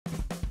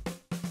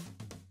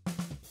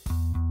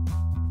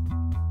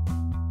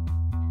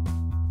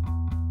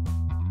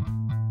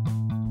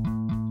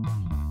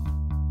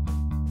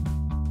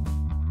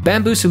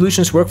Bamboo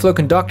Solutions Workflow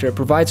Conductor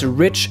provides a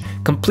rich,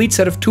 complete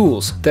set of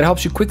tools that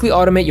helps you quickly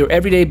automate your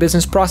everyday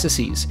business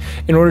processes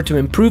in order to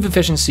improve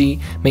efficiency,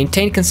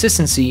 maintain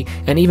consistency,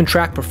 and even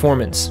track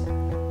performance.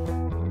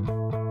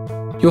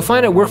 You'll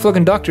find that Workflow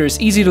Conductor is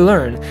easy to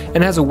learn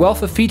and has a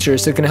wealth of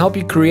features that can help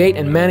you create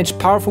and manage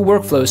powerful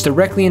workflows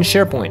directly in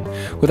SharePoint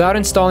without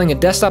installing a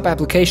desktop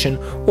application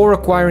or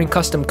acquiring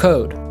custom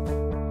code.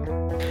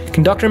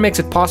 Conductor makes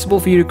it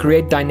possible for you to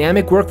create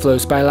dynamic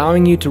workflows by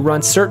allowing you to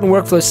run certain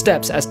workflow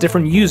steps as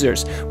different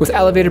users with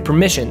elevated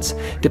permissions,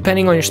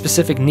 depending on your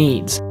specific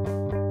needs.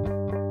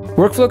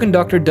 Workflow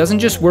Conductor doesn't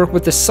just work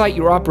with the site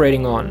you're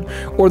operating on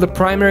or the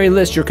primary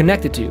list you're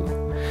connected to,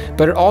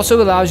 but it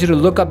also allows you to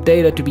look up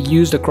data to be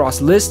used across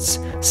lists,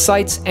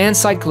 sites, and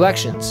site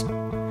collections.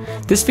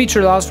 This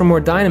feature allows for more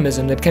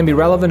dynamism that can be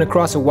relevant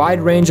across a wide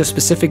range of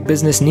specific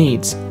business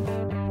needs.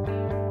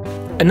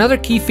 Another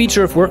key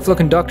feature of Workflow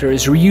Conductor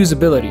is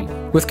reusability.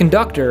 With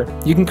Conductor,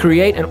 you can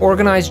create and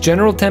organize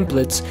general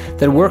templates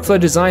that workflow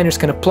designers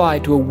can apply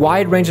to a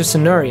wide range of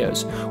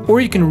scenarios, or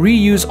you can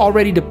reuse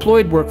already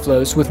deployed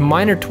workflows with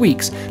minor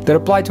tweaks that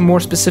apply to more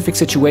specific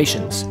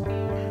situations.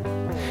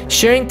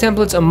 Sharing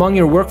templates among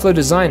your workflow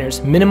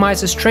designers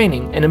minimizes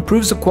training and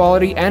improves the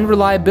quality and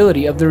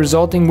reliability of the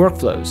resulting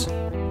workflows.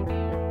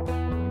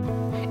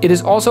 It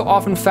is also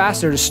often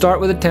faster to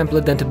start with a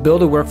template than to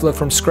build a workflow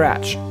from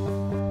scratch.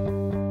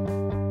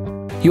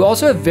 You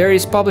also have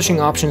various publishing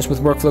options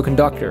with Workflow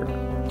Conductor.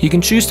 You can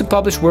choose to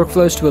publish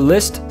workflows to a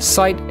list,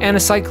 site, and a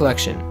site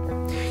collection.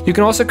 You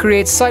can also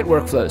create site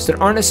workflows that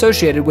aren't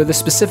associated with a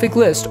specific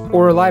list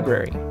or a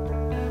library.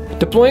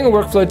 Deploying a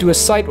workflow to a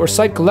site or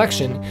site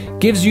collection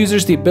gives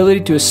users the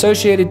ability to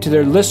associate it to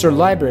their list or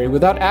library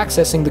without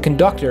accessing the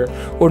Conductor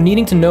or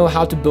needing to know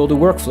how to build a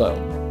workflow.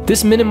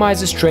 This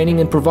minimizes training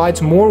and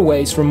provides more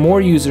ways for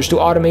more users to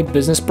automate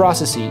business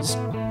processes.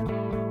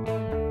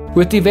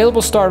 With the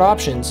available start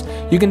options,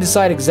 you can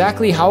decide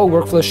exactly how a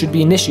workflow should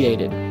be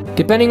initiated.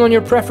 Depending on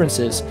your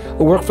preferences,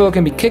 a workflow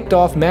can be kicked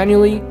off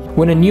manually,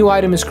 when a new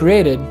item is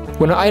created,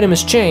 when an item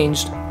is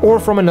changed, or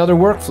from another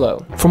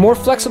workflow. For more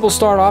flexible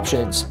start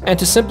options, and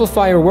to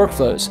simplify your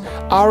workflows,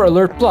 our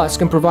Alert Plus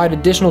can provide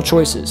additional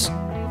choices.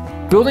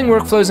 Building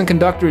workflows in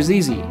Conductor is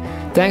easy,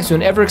 thanks to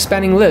an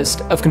ever-expanding list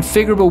of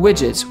configurable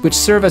widgets which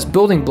serve as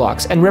building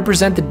blocks and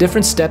represent the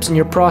different steps in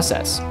your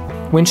process.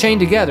 When chained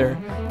together,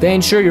 they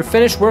ensure your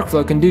finished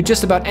workflow can do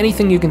just about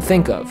anything you can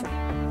think of.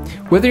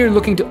 Whether you're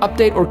looking to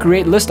update or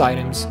create list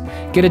items,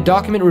 get a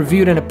document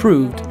reviewed and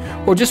approved,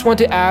 or just want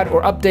to add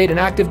or update an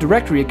Active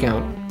Directory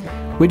account,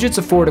 widgets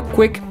afford a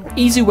quick,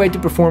 easy way to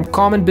perform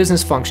common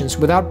business functions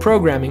without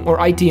programming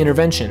or IT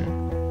intervention.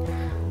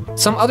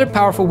 Some other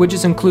powerful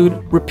widgets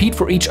include Repeat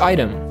for each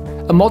item,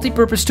 a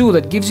multi-purpose tool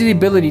that gives you the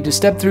ability to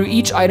step through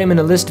each item in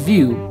a list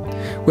view,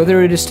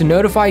 whether it is to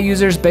notify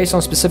users based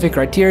on specific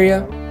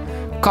criteria,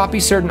 copy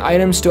certain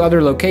items to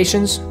other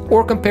locations,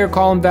 or compare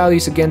column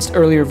values against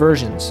earlier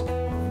versions.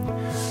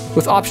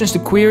 With options to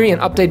query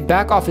and update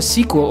back-office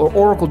SQL or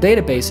Oracle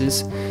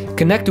databases,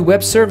 connect to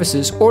web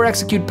services, or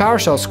execute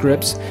PowerShell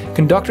scripts,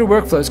 Conductor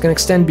workflows can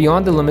extend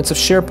beyond the limits of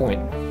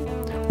SharePoint.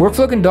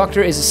 Workflow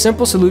Conductor is a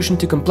simple solution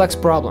to complex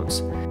problems.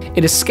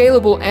 It is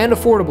scalable and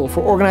affordable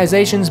for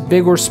organizations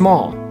big or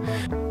small.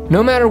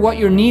 No matter what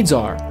your needs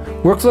are,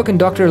 Workflow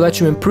Conductor lets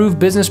you improve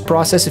business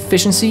process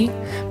efficiency,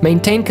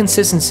 maintain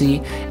consistency,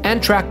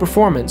 and track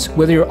performance,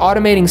 whether you're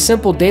automating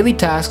simple daily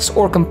tasks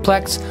or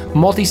complex,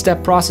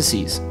 multi-step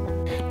processes.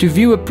 To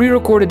view a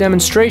pre-recorded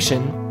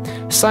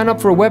demonstration, sign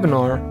up for a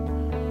webinar,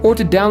 or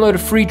to download a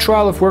free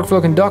trial of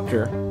Workflow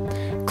Conductor,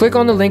 click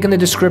on the link in the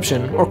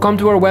description or come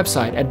to our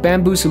website at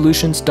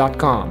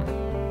bamboosolutions.com.